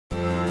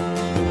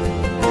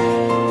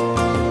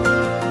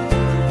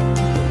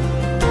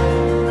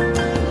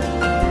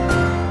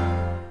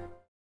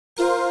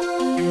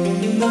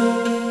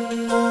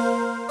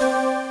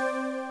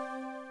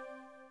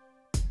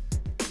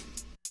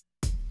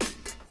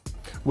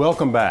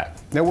Welcome back.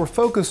 Now we're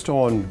focused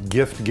on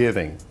gift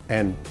giving,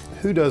 and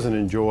who doesn't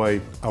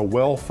enjoy a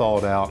well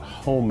thought out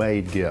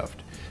homemade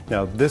gift?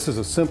 Now this is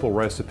a simple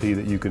recipe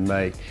that you can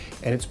make,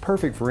 and it's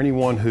perfect for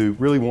anyone who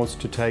really wants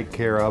to take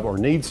care of or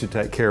needs to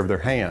take care of their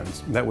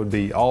hands. That would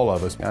be all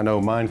of us. I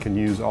know mine can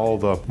use all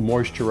the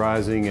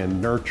moisturizing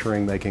and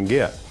nurturing they can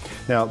get.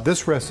 Now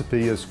this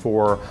recipe is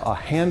for a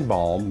hand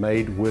balm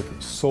made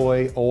with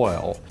soy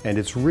oil, and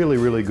it's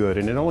really good,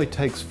 and it only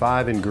takes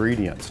 5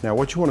 ingredients. Now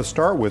what you want to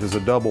start with is a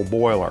double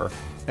boiler,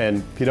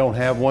 and if you don't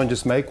have one,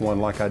 just make one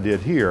like I did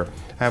here.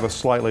 I have a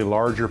slightly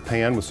larger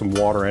pan with some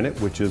water in it,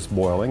 which is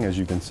boiling, as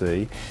you can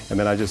see, and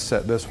then I just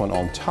set this one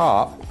on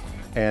top,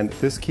 and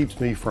this keeps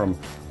me from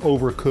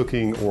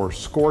overcooking or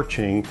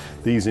scorching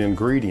these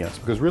ingredients,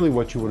 because really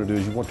what you want to do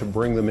is you want to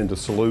bring them into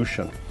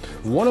solution.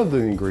 One of the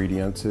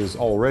ingredients is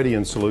already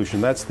in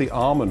solution, that's the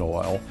almond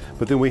oil,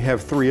 but then we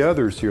have 3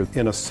 others here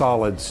in a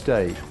solid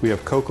state. We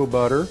have cocoa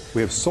butter,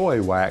 we have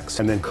soy wax,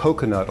 and then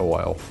coconut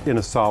oil in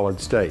a solid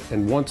state.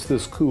 And once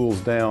this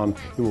cools down,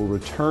 it will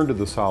return to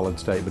the solid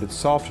state, but it's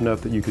soft enough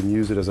that you can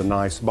use it as a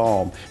nice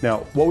balm. Now,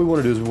 what we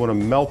want to do is we want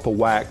to melt the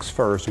wax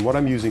first, and what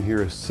I'm using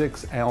here is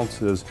 6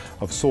 ounces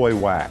of soy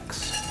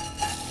wax.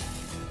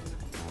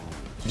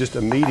 Just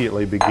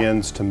immediately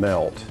begins to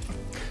melt.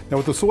 Now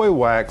with the soy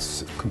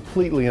wax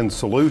completely in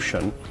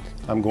solution,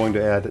 I'm going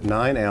to add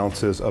 9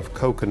 ounces of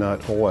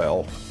coconut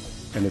oil.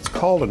 And it's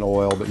called an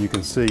oil, but you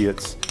can see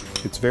it's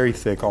very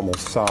thick,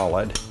 almost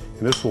solid.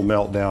 And this will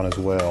melt down as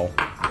well.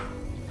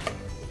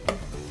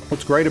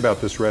 What's great about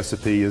this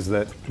recipe is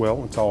that,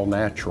 well, it's all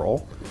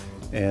natural,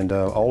 and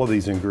all of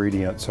these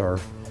ingredients are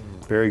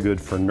very good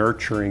for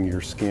nurturing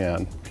your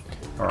skin.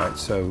 All right,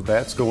 so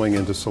that's going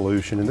into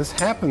solution, and this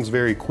happens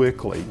very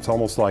quickly. It's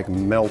almost like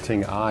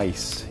melting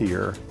ice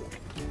here.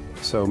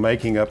 So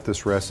making up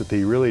this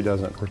recipe really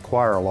doesn't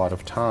require a lot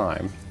of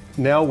time.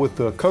 Now with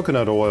the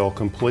coconut oil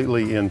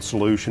completely in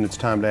solution, it's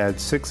time to add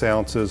 6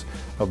 ounces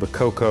of the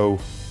cocoa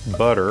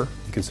butter.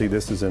 You can see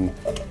this is in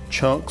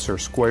chunks or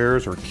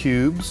squares or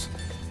cubes,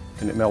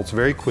 and it melts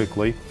very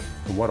quickly.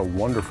 And what a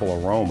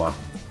wonderful aroma.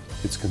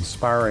 It's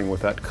conspiring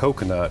with that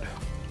coconut.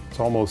 It's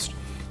almost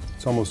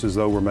as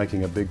though we're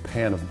making a big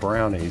pan of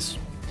brownies.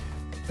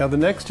 Now the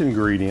next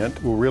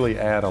ingredient will really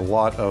add a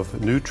lot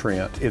of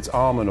nutrient. It's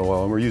almond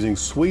oil, and we're using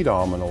sweet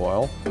almond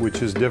oil,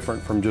 which is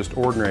different from just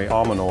ordinary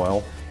almond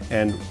oil.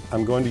 And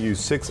I'm going to use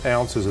 6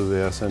 ounces of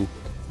this, and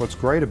what's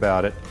great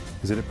about it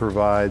is that it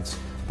provides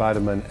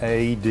vitamin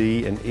A,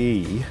 D, and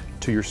E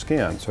to your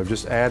skin. So I've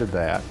just added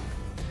that.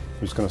 I'm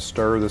just going to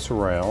stir this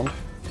around.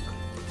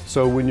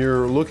 So when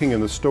you're looking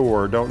in the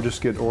store, don't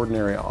just get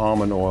ordinary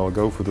almond oil,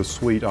 go for the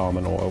sweet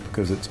almond oil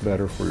because it's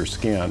better for your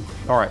skin.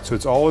 All right, so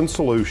it's all in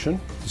solution.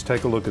 Just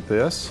take a look at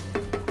this.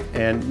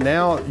 And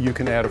now you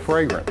can add a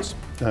fragrance.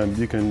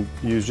 You can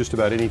use just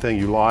about anything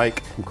you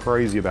like. I'm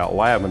crazy about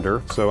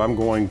lavender, so I'm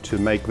going to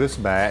make this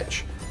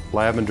batch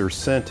lavender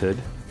scented.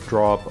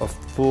 Draw up a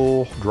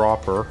full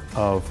dropper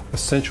of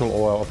essential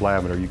oil of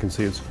lavender. You can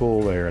see it's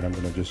full there, and I'm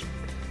going to just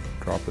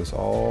drop this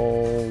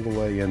all the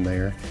way in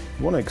there.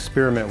 You want to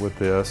experiment with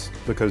this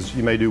because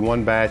you may do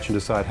one batch and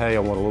decide, hey, I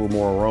want a little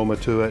more aroma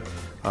to it.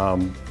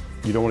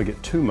 You don't want to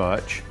get too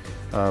much.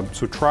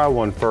 So try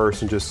one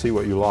first and just see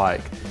what you like.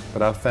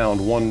 But I've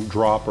found one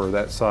dropper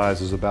that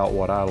size is about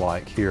what I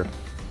like here.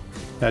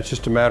 Now it's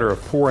just a matter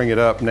of pouring it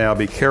up now.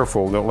 Be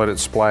careful, don't let it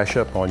splash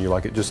up on you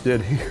like it just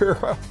did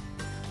here.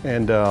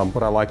 And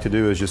what I like to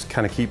do is just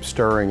kind of keep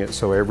stirring it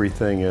so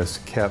everything is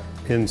kept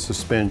in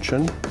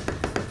suspension.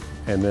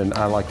 And then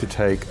I like to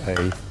take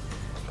a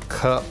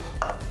cup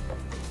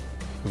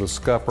with a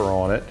scupper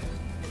on it,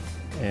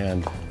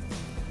 and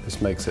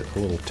this makes it a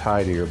little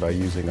tidier by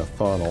using a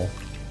funnel.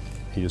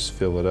 You just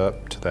fill it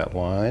up to that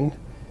line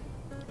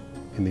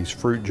in these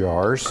fruit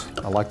jars.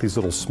 I like these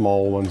little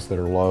small ones that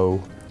are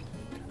low.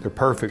 They're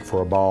perfect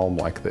for a balm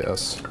like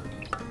this.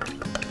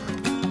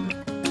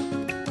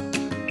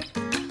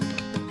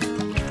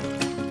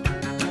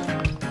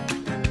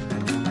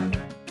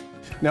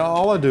 Now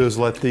all I do is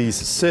let these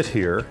sit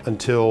here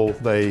until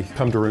they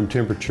come to room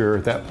temperature.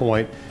 At that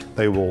point,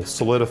 they will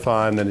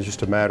solidify, and then it's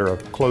just a matter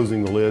of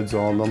closing the lids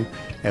on them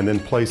and then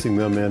placing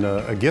them in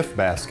a gift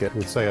basket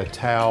with, say, a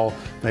towel,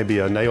 maybe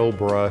a nail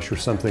brush or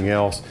something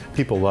else.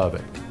 People love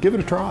it. Give it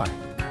a try.